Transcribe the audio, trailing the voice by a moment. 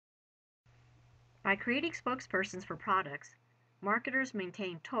By creating spokespersons for products, marketers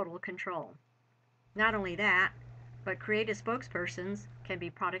maintain total control. Not only that, but creative spokespersons can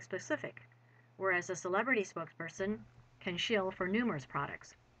be product specific, whereas a celebrity spokesperson can shill for numerous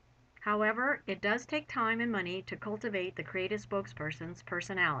products. However, it does take time and money to cultivate the creative spokesperson's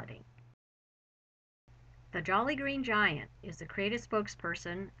personality. The Jolly Green Giant is the creative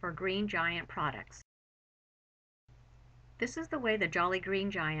spokesperson for Green Giant products. This is the way the Jolly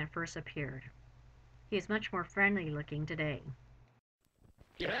Green Giant first appeared. He is much more friendly looking today.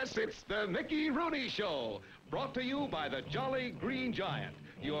 Yes, it's the Mickey Rooney Show, brought to you by the Jolly Green Giant,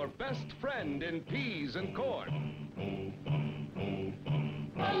 your best friend in peas and corn.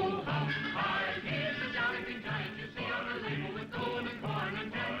 Oh, hi, here's the Jolly Green Giant. You see on the label with golden corn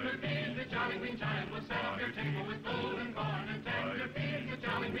and tender peas. The Jolly Green Giant will set up your table with golden corn and tender peas. The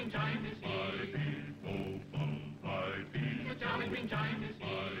Jolly Green Giant is he. The Jolly Green Giant is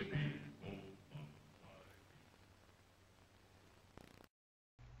he.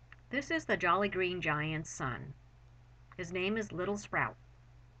 This is the Jolly Green Giant's son. His name is Little Sprout.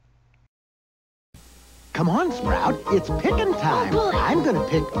 Come on, Sprout. It's picking time. I'm going to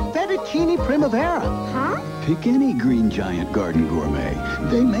pick Fettuccine Primavera. Huh? Pick any Green Giant Garden Gourmet.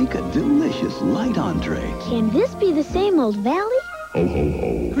 They make a delicious light entree. Can this be the same old valley? Ho, ho,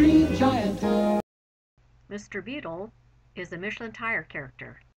 ho. Green Giant. Mr. Beetle is the Michelin tire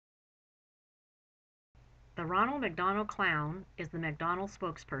character. The Ronald McDonald Clown is the McDonald's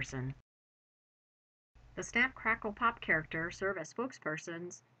spokesperson. The Snap Crackle Pop characters serve as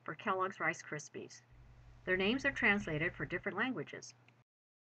spokespersons for Kellogg's Rice Krispies. Their names are translated for different languages.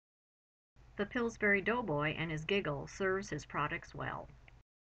 The Pillsbury Doughboy and his giggle serves his products well.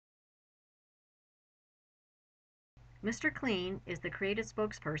 Mr. Clean is the creative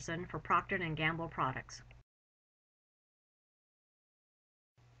spokesperson for Procter & Gamble products.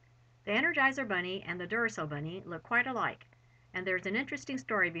 The Energizer Bunny and the Duracell Bunny look quite alike, and there's an interesting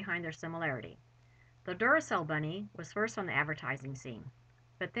story behind their similarity. The Duracell Bunny was first on the advertising scene,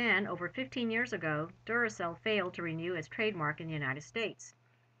 but then, over 15 years ago, Duracell failed to renew its trademark in the United States.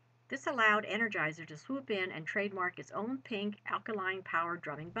 This allowed Energizer to swoop in and trademark its own pink, alkaline-powered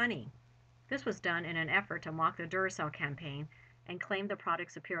drumming bunny. This was done in an effort to mock the Duracell campaign and claim the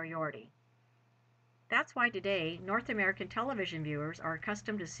product's superiority. That's why today, North American television viewers are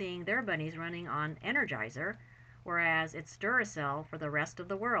accustomed to seeing their bunnies running on Energizer, whereas it's Duracell for the rest of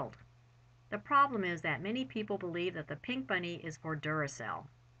the world. The problem is that many people believe that the pink bunny is for Duracell.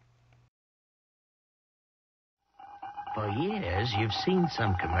 For years, you've seen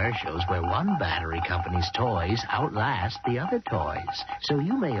some commercials where one battery company's toys outlast the other toys. So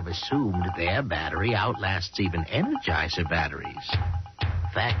you may have assumed their battery outlasts even Energizer batteries.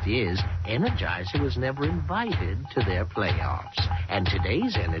 Fact is, Energizer was never invited to their playoffs. And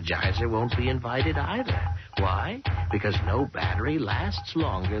today's Energizer won't be invited either. Why? Because no battery lasts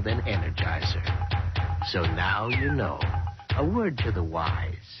longer than Energizer. So now you know. A word to the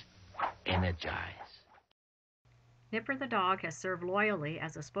wise. Energize. Nipper the dog has served loyally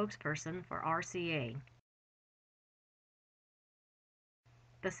as a spokesperson for RCA.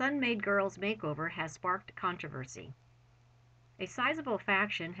 The Sun-Made Girls makeover has sparked controversy. A sizable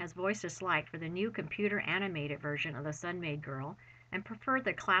faction has voiced dislike for the new computer-animated version of the Sun-Made Girl and preferred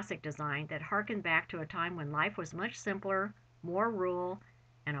the classic design that harkened back to a time when life was much simpler, more rural,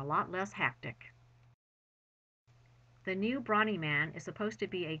 and a lot less hectic. The new Brawny Man is supposed to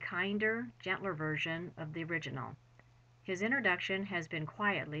be a kinder, gentler version of the original. His introduction has been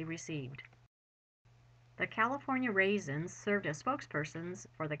quietly received. The California Raisins served as spokespersons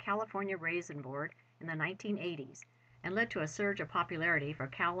for the California Raisin Board in the 1980s and led to a surge of popularity for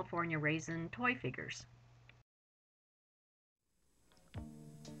California Raisin toy figures.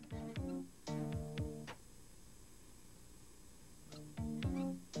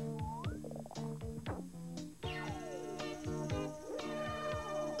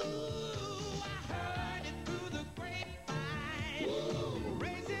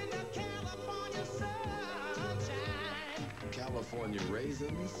 California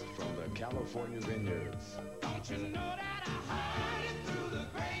raisins from the California vineyards. Don't you know that I heard it through the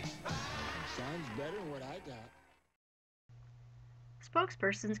grapevine? Sounds better than what I got.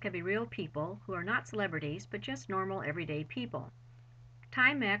 Spokespersons can be real people who are not celebrities but just normal everyday people.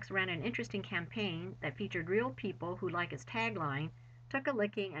 Timex ran an interesting campaign that featured real people who, like its tagline, took a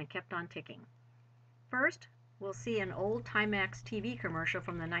licking and kept on ticking. First, we'll see an old Timex TV commercial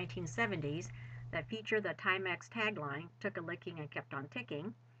from the 1970s that featured the Timex tagline, took a licking and kept on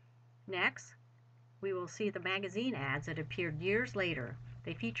ticking. Next, we will see the magazine ads that appeared years later.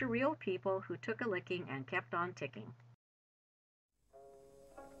 They feature real people who took a licking and kept on ticking.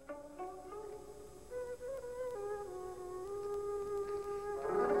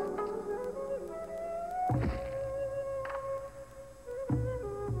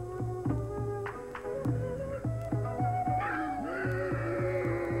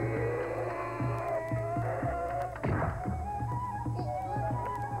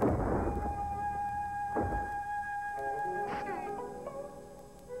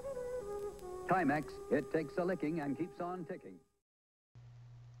 Timex, it takes a licking and keeps on ticking.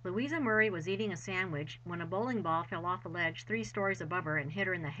 Louisa Murray was eating a sandwich when a bowling ball fell off a ledge 3 stories above her and hit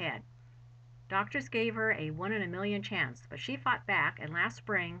her in the head. Doctors gave her a 1 in a million chance, but she fought back and last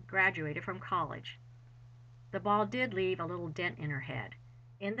spring graduated from college. The ball did leave a little dent in her head.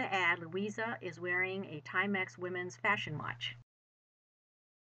 In the ad, Louisa is wearing a Timex women's fashion watch.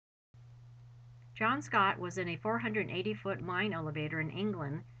 John Scott was in a 480-foot mine elevator in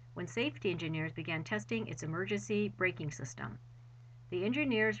England when safety engineers began testing its emergency braking system. The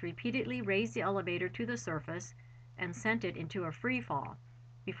engineers repeatedly raised the elevator to the surface and sent it into a free fall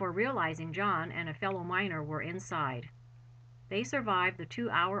before realizing John and a fellow miner were inside. They survived the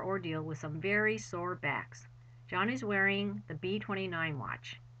 2-hour ordeal with some very sore backs. John is wearing the B-29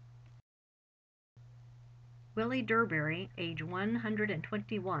 watch. Willie Durbury, age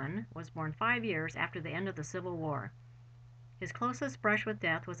 121, was born 5 years after the end of the Civil War. His closest brush with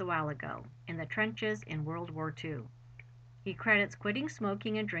death was a while ago, in the trenches in World War II. He credits quitting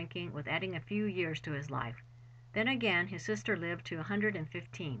smoking and drinking with adding a few years to his life. Then again, his sister lived to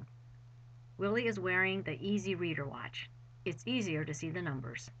 115. Willie is wearing the Easy Reader watch. It's easier to see the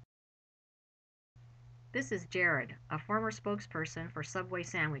numbers. This is Jared, a former spokesperson for Subway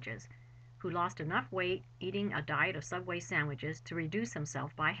sandwiches, who lost enough weight eating a diet of Subway sandwiches to reduce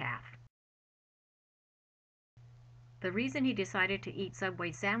himself by half. The reason he decided to eat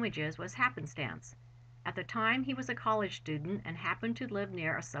Subway sandwiches was happenstance. At the time, he was a college student and happened to live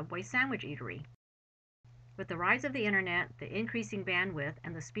near a Subway sandwich eatery. With the rise of the internet, the increasing bandwidth,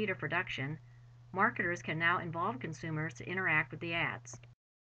 and the speed of production, marketers can now involve consumers to interact with the ads.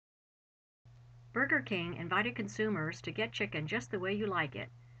 Burger King invited consumers to get chicken just the way you like it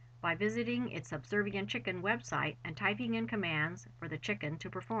by visiting its Subservient Chicken website and typing in commands for the chicken to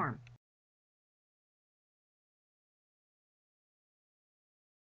perform.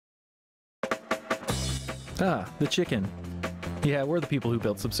 Ah, the chicken. Yeah, we're the people who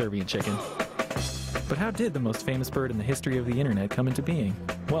built Subservient Chicken. But how did the most famous bird in the history of the internet come into being?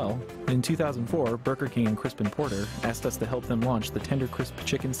 Well, in 2004, Burger King and Crispin Porter asked us to help them launch the Tender Crisp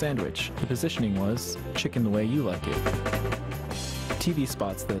Chicken Sandwich. The positioning was, chicken the way you like it. TV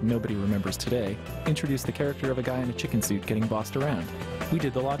spots that nobody remembers today introduced the character of a guy in a chicken suit getting bossed around. We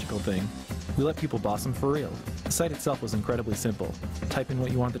did the logical thing. We let people boss him for real. The site itself was incredibly simple. Type in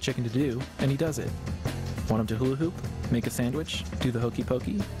what you want the chicken to do, and he does it. Want him to hula hoop? Make a sandwich? Do the hokey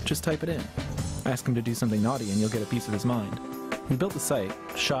pokey? Just type it in. Ask him to do something naughty and you'll get a piece of his mind. We built the site,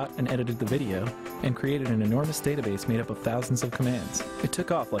 shot and edited the video, and created an enormous database made up of thousands of commands. It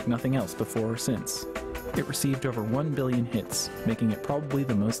took off like nothing else before or since. It received over 1 billion hits, making it probably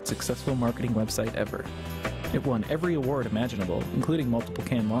the most successful marketing website ever. It won every award imaginable, including multiple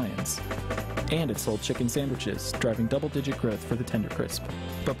Cannes Lions. And it sold chicken sandwiches, driving double-digit growth for the Tender Crisp.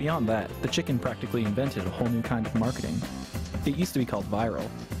 But beyond that, the chicken practically invented a whole new kind of marketing. It used to be called viral,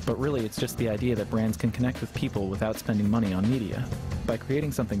 but really it's just the idea that brands can connect with people without spending money on media, by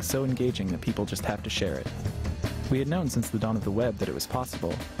creating something so engaging that people just have to share it. We had known since the dawn of the web that it was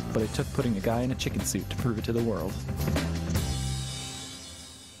possible, but it took putting a guy in a chicken suit to prove it to the world.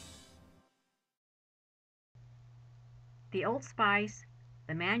 The Old Spice,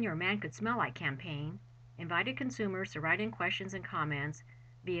 the Man Your Man Could Smell Like campaign invited consumers to write in questions and comments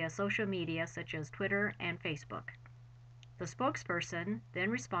via social media such as Twitter and Facebook. The spokesperson then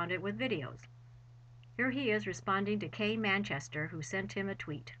responded with videos. Here he is responding to Kay Manchester, who sent him a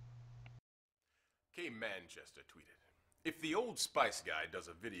tweet. Kay Manchester tweeted, "If the Old Spice guy does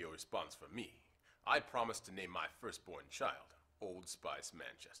a video response for me, I promise to name my firstborn child Old Spice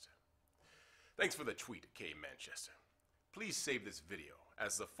Manchester." Thanks for the tweet, Kay Manchester. Please save this video,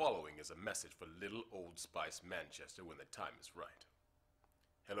 as the following is a message for little Old Spice Manchester when the time is right.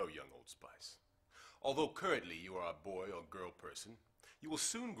 Hello, young Old Spice. Although currently you are a boy or girl person, you will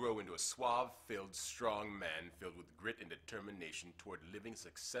soon grow into a suave-filled, strong man filled with grit and determination toward living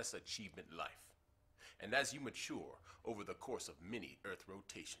success achievement life. And as you mature over the course of many Earth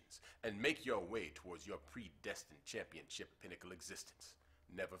rotations and make your way towards your predestined championship pinnacle existence,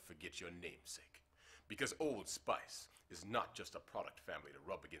 never forget your namesake. Because Old Spice is not just a product family to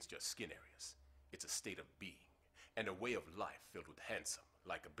rub against your skin areas. It's a state of being and a way of life filled with handsome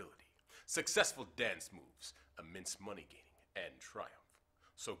likability, successful dance moves, immense money gaining, and triumph.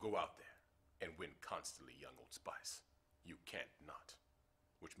 So go out there and win constantly, young Old Spice. You can't not,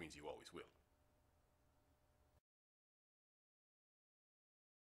 which means you always will.